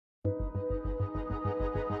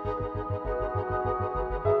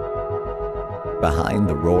behind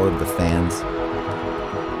the roar of the fans,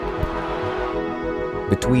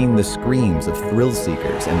 between the screams of thrill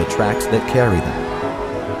seekers and the tracks that carry them,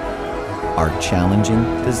 are challenging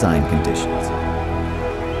design conditions.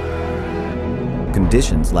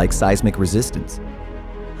 Conditions like seismic resistance,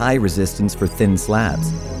 high resistance for thin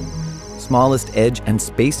slabs, smallest edge and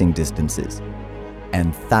spacing distances,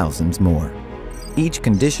 and thousands more. Each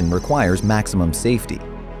condition requires maximum safety,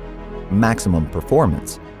 maximum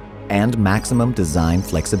performance, and maximum design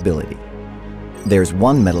flexibility. There's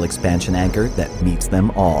one metal expansion anchor that meets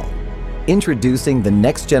them all. Introducing the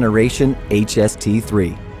next generation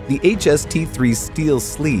HST3. The HST3 steel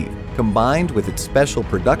sleeve, combined with its special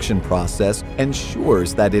production process,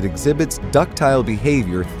 ensures that it exhibits ductile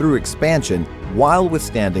behavior through expansion while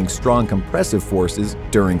withstanding strong compressive forces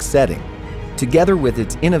during setting. Together with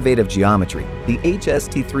its innovative geometry, the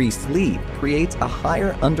HST3 sleeve creates a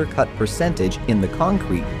higher undercut percentage in the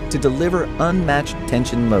concrete to deliver unmatched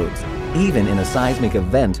tension loads, even in a seismic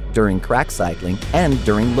event during crack cycling and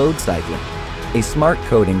during load cycling. A smart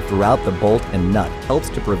coating throughout the bolt and nut helps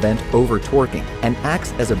to prevent over-torquing and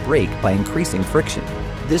acts as a brake by increasing friction.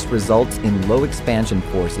 This results in low expansion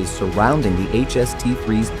forces surrounding the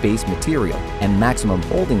HST3's base material and maximum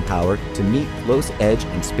holding power to meet close edge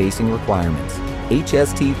and spacing requirements.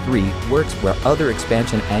 HST3 works where other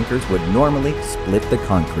expansion anchors would normally split the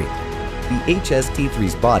concrete. The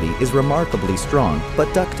HST3's body is remarkably strong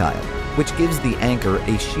but ductile, which gives the anchor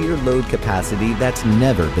a shear load capacity that's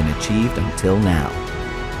never been achieved until now.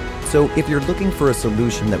 So if you're looking for a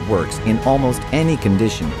solution that works in almost any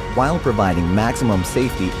condition while providing maximum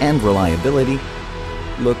safety and reliability,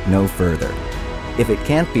 look no further. If it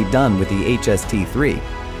can't be done with the HST3,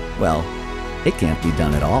 well, it can't be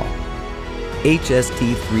done at all.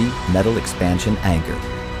 HST3 Metal Expansion Anchor.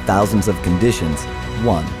 Thousands of conditions,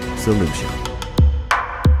 one solution.